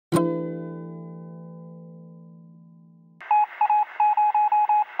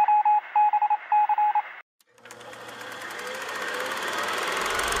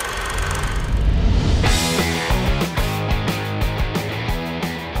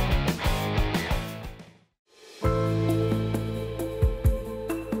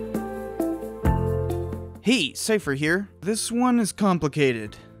Hey, Cypher here. This one is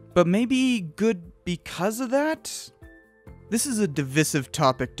complicated, but maybe good because of that? This is a divisive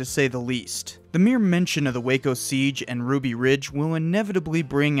topic to say the least. The mere mention of the Waco siege and Ruby Ridge will inevitably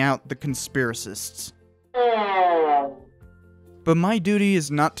bring out the conspiracists. But my duty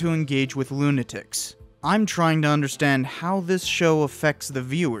is not to engage with lunatics. I'm trying to understand how this show affects the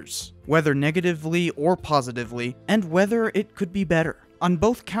viewers, whether negatively or positively, and whether it could be better. On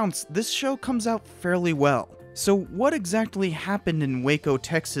both counts, this show comes out fairly well. So what exactly happened in Waco,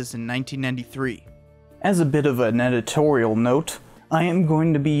 Texas in 1993? As a bit of an editorial note, I am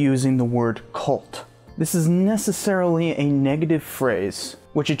going to be using the word cult. This is necessarily a negative phrase,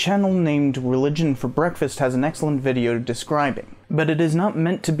 which a channel named Religion for Breakfast has an excellent video describing. But it is not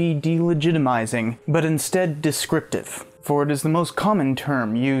meant to be delegitimizing, but instead descriptive, for it is the most common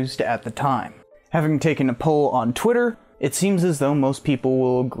term used at the time. Having taken a poll on Twitter, it seems as though most people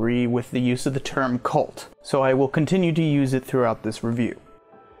will agree with the use of the term cult, so I will continue to use it throughout this review.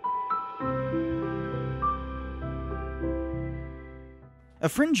 A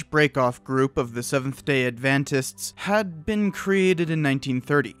fringe break-off group of the Seventh-day Adventists had been created in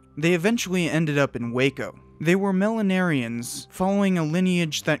 1930. They eventually ended up in Waco. They were millenarians, following a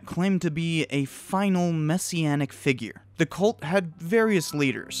lineage that claimed to be a final messianic figure. The cult had various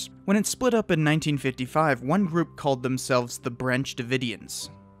leaders. When it split up in 1955, one group called themselves the Branch Davidians.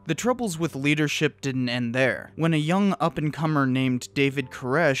 The troubles with leadership didn't end there. When a young up-and-comer named David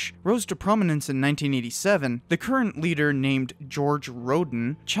Koresh rose to prominence in 1987, the current leader named George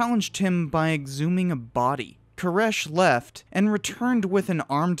Roden challenged him by exhuming a body. Koresh left and returned with an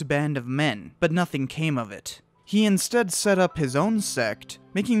armed band of men, but nothing came of it. He instead set up his own sect,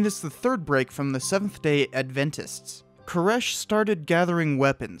 making this the third break from the Seventh-day Adventists. Koresh started gathering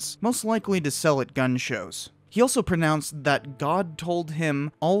weapons, most likely to sell at gun shows. He also pronounced that God told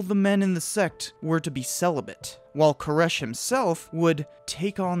him all the men in the sect were to be celibate, while Koresh himself would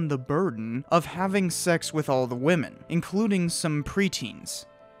take on the burden of having sex with all the women, including some preteens.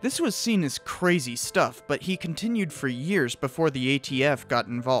 This was seen as crazy stuff, but he continued for years before the ATF got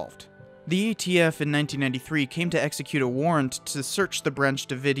involved. The ATF in 1993 came to execute a warrant to search the Branch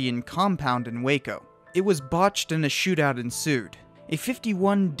Davidian compound in Waco. It was botched and a shootout ensued. A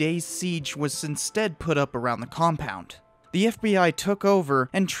 51-day siege was instead put up around the compound. The FBI took over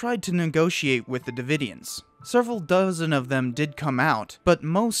and tried to negotiate with the Davidians. Several dozen of them did come out, but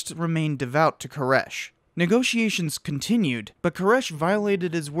most remained devout to Koresh. Negotiations continued, but Koresh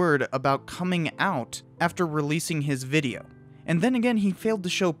violated his word about coming out after releasing his video. And then again, he failed to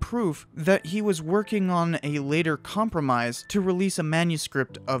show proof that he was working on a later compromise to release a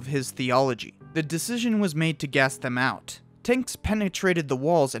manuscript of his theology. The decision was made to gas them out. Tanks penetrated the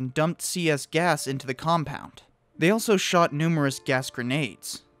walls and dumped CS gas into the compound. They also shot numerous gas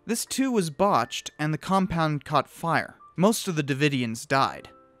grenades. This too was botched, and the compound caught fire. Most of the Davidians died.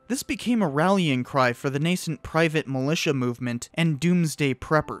 This became a rallying cry for the nascent private militia movement and doomsday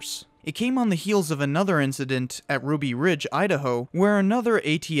preppers. It came on the heels of another incident at Ruby Ridge, Idaho, where another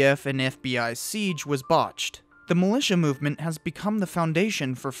ATF and FBI siege was botched. The militia movement has become the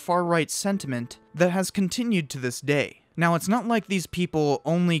foundation for far-right sentiment that has continued to this day. Now, it's not like these people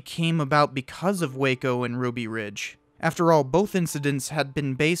only came about because of Waco and Ruby Ridge. After all, both incidents had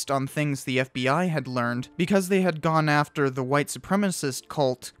been based on things the FBI had learned because they had gone after the white supremacist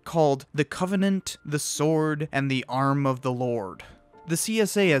cult called the Covenant, the Sword, and the Arm of the Lord. The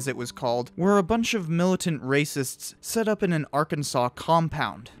CSA, as it was called, were a bunch of militant racists set up in an Arkansas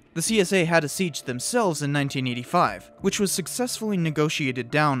compound. The CSA had a siege themselves in 1985, which was successfully negotiated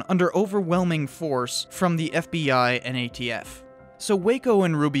down under overwhelming force from the FBI and ATF. So Waco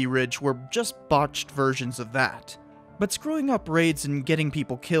and Ruby Ridge were just botched versions of that. But screwing up raids and getting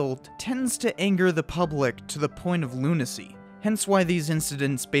people killed tends to anger the public to the point of lunacy, hence why these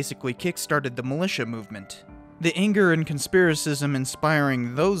incidents basically kickstarted the militia movement. The anger and conspiracism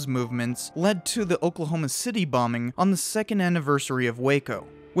inspiring those movements led to the Oklahoma City bombing on the second anniversary of Waco,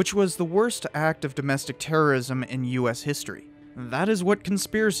 which was the worst act of domestic terrorism in US history. That is what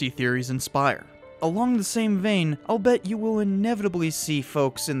conspiracy theories inspire. Along the same vein, I'll bet you will inevitably see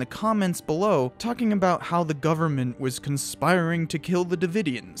folks in the comments below talking about how the government was conspiring to kill the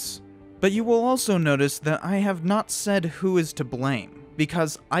Davidians. But you will also notice that I have not said who is to blame,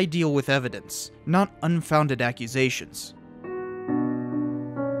 because I deal with evidence, not unfounded accusations.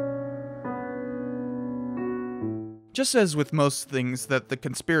 Just as with most things that the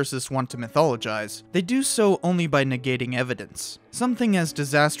conspiracists want to mythologize, they do so only by negating evidence. Something as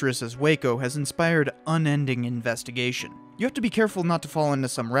disastrous as Waco has inspired unending investigation. You have to be careful not to fall into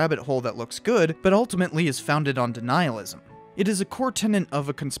some rabbit hole that looks good, but ultimately is founded on denialism. It is a core tenet of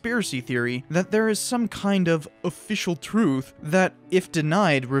a conspiracy theory that there is some kind of official truth that, if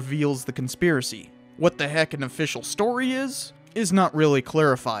denied, reveals the conspiracy. What the heck an official story is not really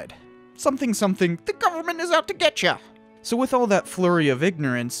clarified. Something, the government is out to get ya! So with all that flurry of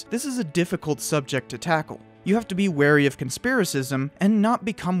ignorance, this is a difficult subject to tackle. You have to be wary of conspiracism and not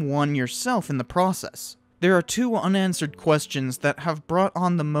become one yourself in the process. There are two unanswered questions that have brought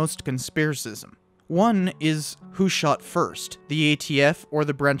on the most conspiracism. One is, who shot first, the ATF or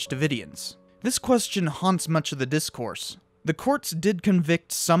the Branch Davidians? This question haunts much of the discourse. The courts did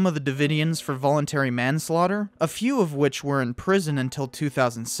convict some of the Davidians for voluntary manslaughter, a few of which were in prison until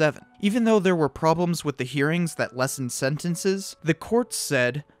 2007. Even though there were problems with the hearings that lessened sentences, the courts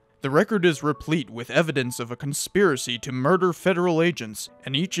said, "The record is replete with evidence of a conspiracy to murder federal agents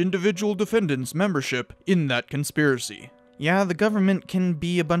and each individual defendant's membership in that conspiracy." Yeah, the government can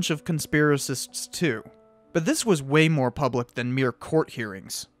be a bunch of conspiracists too. But this was way more public than mere court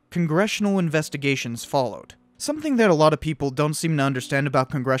hearings. Congressional investigations followed. Something that a lot of people don't seem to understand about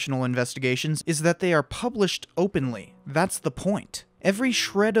congressional investigations is that they are published openly. That's the point. Every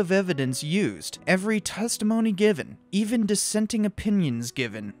shred of evidence used, every testimony given, even dissenting opinions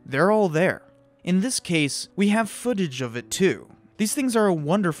given, they're all there. In this case, we have footage of it too. These things are a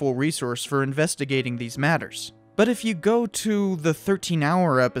wonderful resource for investigating these matters. But if you go to the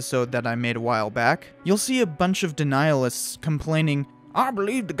 13-hour episode that I made a while back, you'll see a bunch of denialists complaining, "I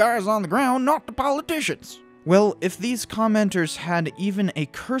believe the guys on the ground, not the politicians." Well, if these commenters had even a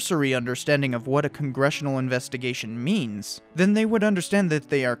cursory understanding of what a congressional investigation means, then they would understand that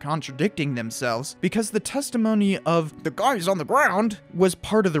they are contradicting themselves because the testimony of the guys on the ground was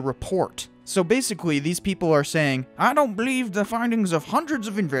part of the report. So basically, these people are saying, "I don't believe the findings of hundreds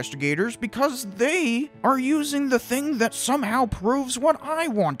of investigators because they are using the thing that somehow proves what I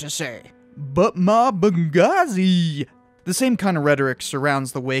want to say." But my Benghazi! The same kind of rhetoric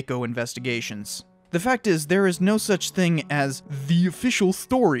surrounds the Waco investigations. The fact is, there is no such thing as the official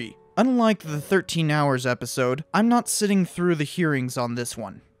story. Unlike the 13 Hours episode, I'm not sitting through the hearings on this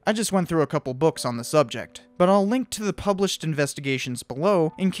one. I just went through a couple books on the subject, but I'll link to the published investigations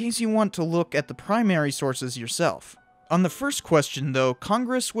below in case you want to look at the primary sources yourself. On the first question though,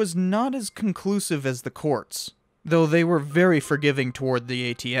 Congress was not as conclusive as the courts, though they were very forgiving toward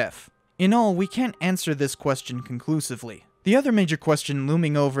the ATF. In all, we can't answer this question conclusively. The other major question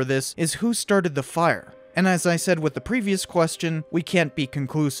looming over this is who started the fire, and as I said with the previous question, we can't be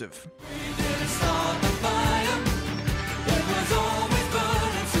conclusive.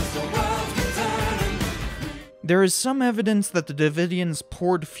 There is some evidence that the Davidians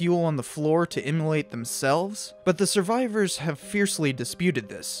poured fuel on the floor to immolate themselves, but the survivors have fiercely disputed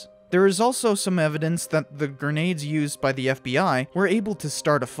this. There is also some evidence that the grenades used by the FBI were able to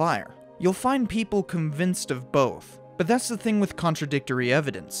start a fire. You'll find people convinced of both. But that's the thing with contradictory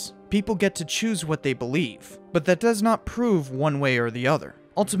evidence. People get to choose what they believe, but that does not prove one way or the other.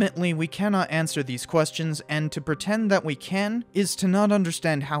 Ultimately, we cannot answer these questions, and to pretend that we can is to not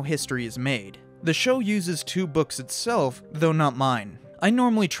understand how history is made. The show uses two books itself, though not mine. I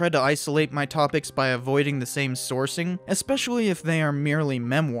normally try to isolate my topics by avoiding the same sourcing, especially if they are merely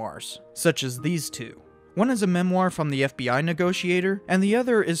memoirs, such as these two. One is a memoir from the FBI negotiator, and the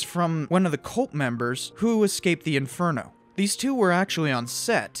other is from one of the cult members who escaped the Inferno. These two were actually on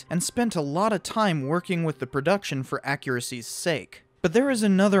set, and spent a lot of time working with the production for accuracy's sake. But there is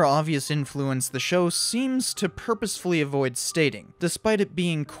another obvious influence the show seems to purposefully avoid stating, despite it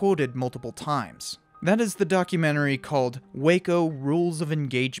being quoted multiple times. That is the documentary called Waco Rules of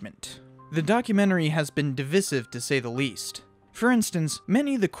Engagement. The documentary has been divisive to say the least. For instance,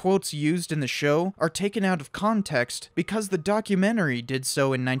 many of the quotes used in the show are taken out of context because the documentary did so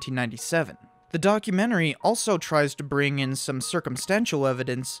in 1997. The documentary also tries to bring in some circumstantial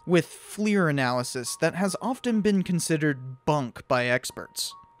evidence with FLIR analysis that has often been considered bunk by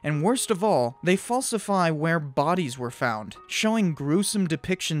experts. And worst of all, they falsify where bodies were found, showing gruesome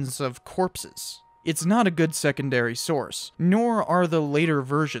depictions of corpses. It's not a good secondary source, nor are the later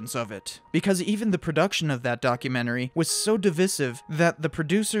versions of it, because even the production of that documentary was so divisive that the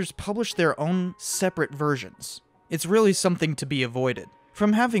producers published their own separate versions. It's really something to be avoided.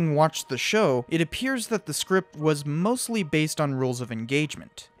 From having watched the show, it appears that the script was mostly based on rules of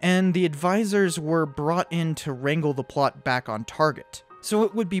engagement, and the advisors were brought in to wrangle the plot back on target. So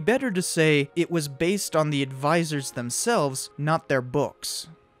it would be better to say it was based on the advisors themselves, not their books.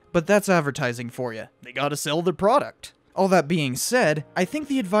 But that's advertising for you. They gotta sell their product. All that being said, I think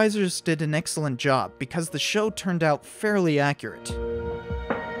the advisors did an excellent job because the show turned out fairly accurate.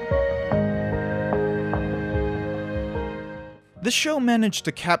 The show managed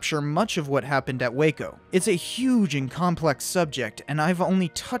to capture much of what happened at Waco. It's a huge and complex subject, and I've only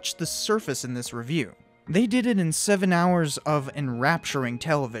touched the surface in this review. They did it in 7 hours of enrapturing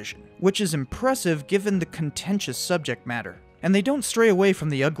television, which is impressive given the contentious subject matter. And they don't stray away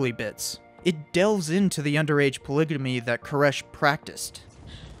from the ugly bits. It delves into the underage polygamy that Koresh practiced.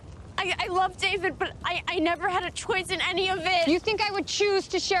 I love David, but I never had a choice in any of it. You think I would choose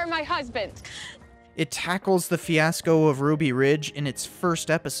to share my husband? It tackles the fiasco of Ruby Ridge in its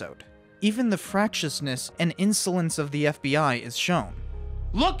first episode. Even the fractiousness and insolence of the FBI is shown.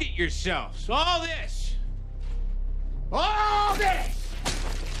 Look at yourselves, all this! All this!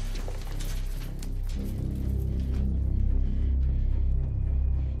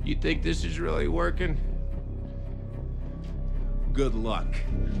 You think this is really working? Good luck.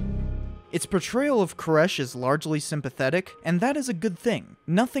 Its portrayal of Koresh is largely sympathetic, and that is a good thing.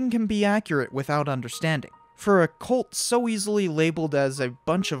 Nothing can be accurate without understanding. For a cult so easily labeled as a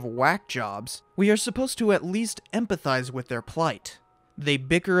bunch of whack jobs, we are supposed to at least empathize with their plight. They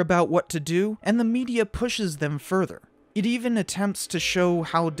bicker about what to do, and the media pushes them further. It even attempts to show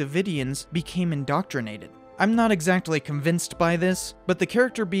how Davidians became indoctrinated. I'm not exactly convinced by this, but the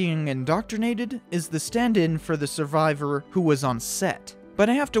character being indoctrinated is the stand-in for the survivor who was on set. But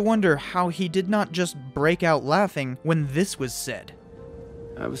I have to wonder how he did not just break out laughing when this was said.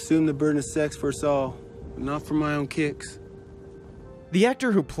 I've assumed the burden of sex for us all, but not for my own kicks. The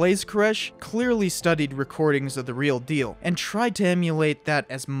actor who plays Koresh clearly studied recordings of the real deal and tried to emulate that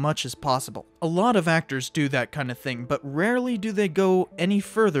as much as possible. A lot of actors do that kind of thing, but rarely do they go any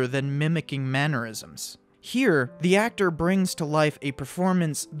further than mimicking mannerisms. Here, the actor brings to life a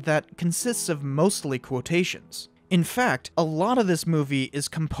performance that consists of mostly quotations. In fact, a lot of this movie is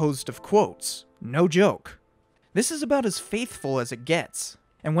composed of quotes. No joke. This is about as faithful as it gets.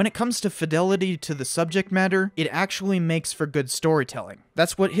 And when it comes to fidelity to the subject matter, it actually makes for good storytelling.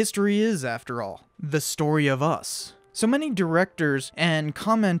 That's what history is, after all. The story of us. So many directors and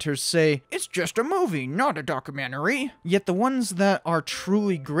commenters say, it's just a movie, not a documentary. Yet the ones that are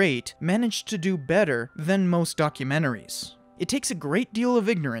truly great manage to do better than most documentaries. It takes a great deal of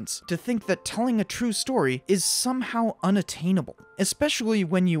ignorance to think that telling a true story is somehow unattainable, especially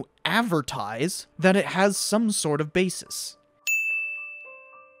when you advertise that it has some sort of basis.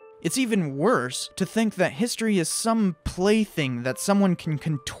 It's even worse to think that history is some plaything that someone can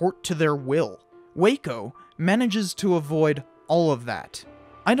contort to their will. Waco manages to avoid all of that.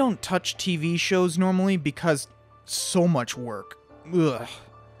 I don't touch TV shows normally because so much work. Ugh.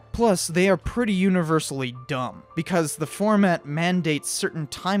 Plus, they are pretty universally dumb, because the format mandates certain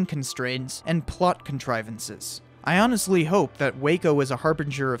time constraints and plot contrivances. I honestly hope that Waco is a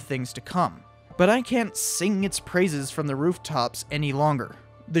harbinger of things to come, but I can't sing its praises from the rooftops any longer.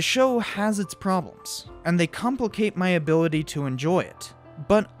 The show has its problems, and they complicate my ability to enjoy it,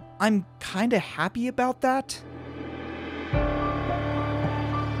 but I'm kinda happy about that.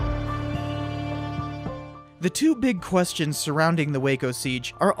 The two big questions surrounding the Waco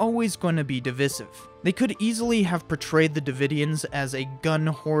siege are always going to be divisive. They could easily have portrayed the Davidians as a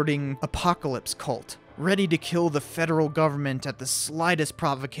gun-hoarding apocalypse cult, ready to kill the federal government at the slightest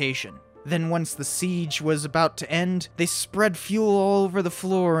provocation. Then once the siege was about to end, they spread fuel all over the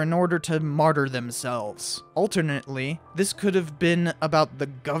floor in order to martyr themselves. Alternately, this could have been about the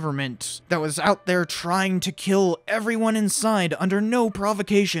government that was out there trying to kill everyone inside under no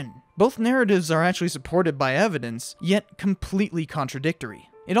provocation. Both narratives are actually supported by evidence, yet completely contradictory.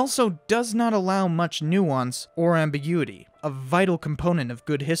 It also does not allow much nuance or ambiguity, a vital component of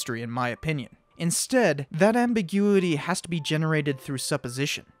good history in my opinion. Instead, that ambiguity has to be generated through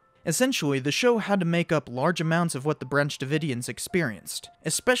supposition. Essentially, the show had to make up large amounts of what the Branch Davidians experienced,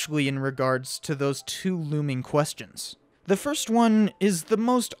 especially in regards to those two looming questions. The first one is the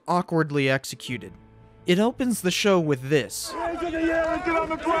most awkwardly executed. It opens the show with this. There are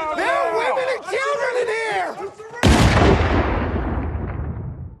women and children in here!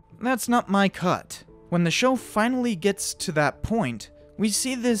 That's not my cut. When the show finally gets to that point, we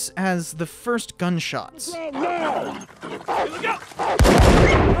see this as the first gunshots.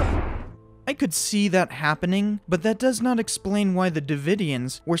 I could see that happening, but that does not explain why the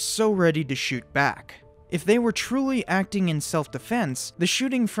Davidians were so ready to shoot back. If they were truly acting in self-defense, the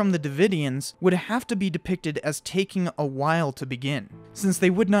shooting from the Davidians would have to be depicted as taking a while to begin, since they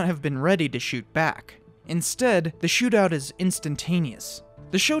would not have been ready to shoot back. Instead, the shootout is instantaneous.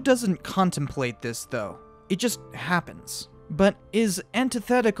 The show doesn't contemplate this, though. It just happens, but is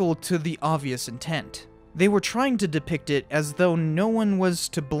antithetical to the obvious intent. They were trying to depict it as though no one was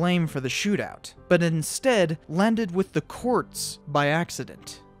to blame for the shootout, but instead landed with the courts by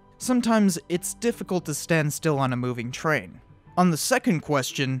accident. Sometimes it's difficult to stand still on a moving train. On the second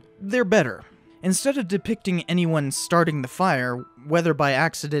question, they're better. Instead of depicting anyone starting the fire, whether by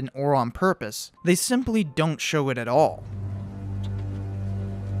accident or on purpose, they simply don't show it at all.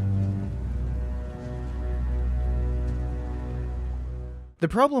 The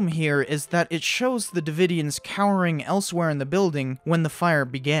problem here is that it shows the Davidians cowering elsewhere in the building when the fire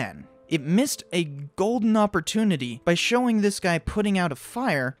began. It missed a golden opportunity by showing this guy putting out a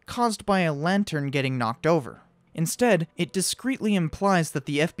fire caused by a lantern getting knocked over. Instead, it discreetly implies that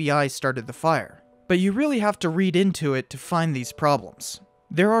the FBI started the fire. But you really have to read into it to find these problems.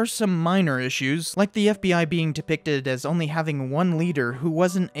 There are some minor issues, like the FBI being depicted as only having one leader who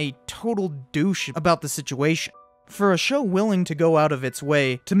wasn't a total douche about the situation. For a show willing to go out of its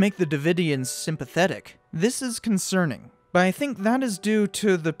way to make the Davidians sympathetic, this is concerning. But I think that is due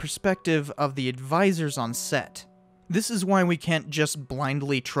to the perspective of the advisors on set. This is why we can't just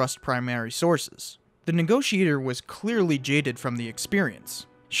blindly trust primary sources. The negotiator was clearly jaded from the experience.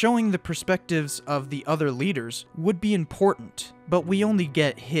 Showing the perspectives of the other leaders would be important, but we only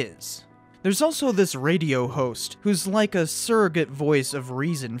get his. There's also this radio host, who's like a surrogate voice of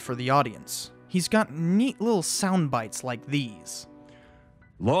reason for the audience. He's got neat little sound bites like these.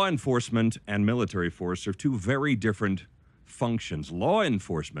 Law enforcement and military force are two very different functions. Law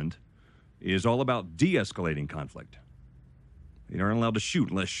enforcement is all about de-escalating conflict. They aren't allowed to shoot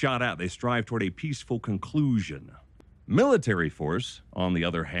unless shot at. They strive toward a peaceful conclusion. Military force, on the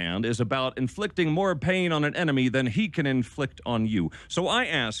other hand, is about inflicting more pain on an enemy than he can inflict on you. So I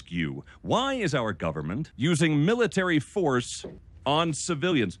ask you, why is our government using military force on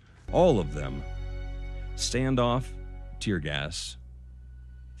civilians? All of them. Standoff, tear gas,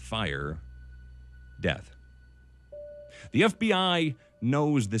 fire, death. The FBI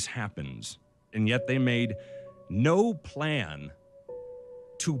knows this happens, and yet they made no plan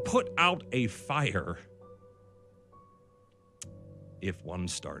to put out a fire if one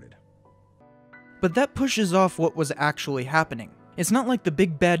started. But that pushes off what was actually happening. It's not like the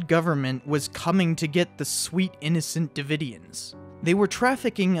big bad government was coming to get the sweet innocent Davidians. They were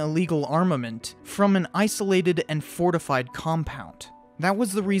trafficking illegal armament from an isolated and fortified compound. That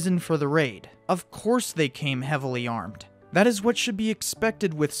was the reason for the raid. Of course they came heavily armed. That is what should be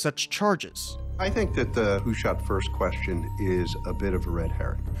expected with such charges. I think that the who shot first question is a bit of a red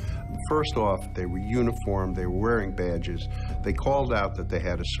herring. First off, they were uniformed, they were wearing badges, they called out that they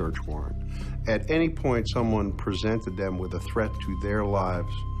had a search warrant. At any point someone presented them with a threat to their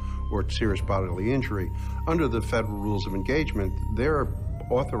lives or serious bodily injury, under the federal rules of engagement, they're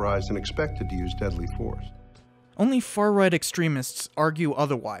authorized and expected to use deadly force. Only far-right extremists argue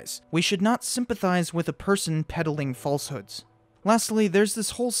otherwise. We should not sympathize with a person peddling falsehoods. Lastly, there's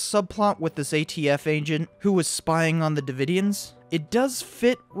this whole subplot with this ATF agent who was spying on the Davidians. It does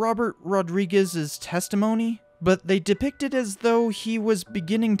fit Robert Rodriguez's testimony, but they depict it as though he was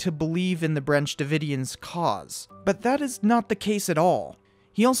beginning to believe in the Branch Davidians' cause. But that is not the case at all.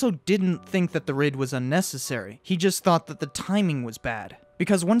 He also didn't think that the raid was unnecessary. He just thought that the timing was bad.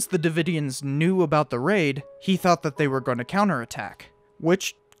 Because once the Davidians knew about the raid, he thought that they were going to counterattack,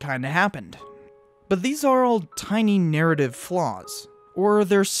 which kinda happened. But these are all tiny narrative flaws, or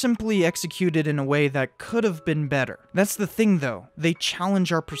they're simply executed in a way that could have been better. That's the thing though, they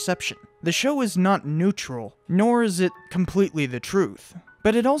challenge our perception. The show is not neutral, nor is it completely the truth,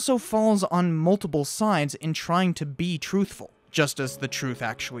 but it also falls on multiple sides in trying to be truthful, just as the truth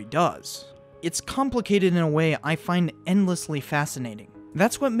actually does. It's complicated in a way I find endlessly fascinating.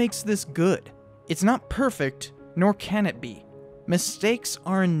 That's what makes this good. It's not perfect, nor can it be. Mistakes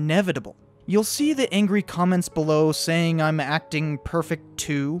are inevitable. You'll see the angry comments below saying I'm acting perfect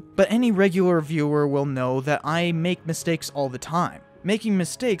too, but any regular viewer will know that I make mistakes all the time. Making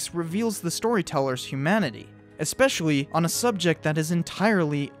mistakes reveals the storyteller's humanity, especially on a subject that is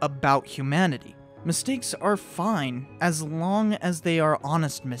entirely about humanity. Mistakes are fine as long as they are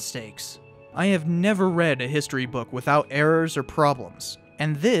honest mistakes. I have never read a history book without errors or problems,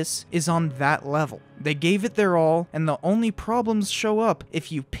 and this is on that level. They gave it their all, and the only problems show up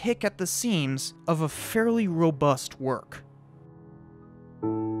if you pick at the seams of a fairly robust work.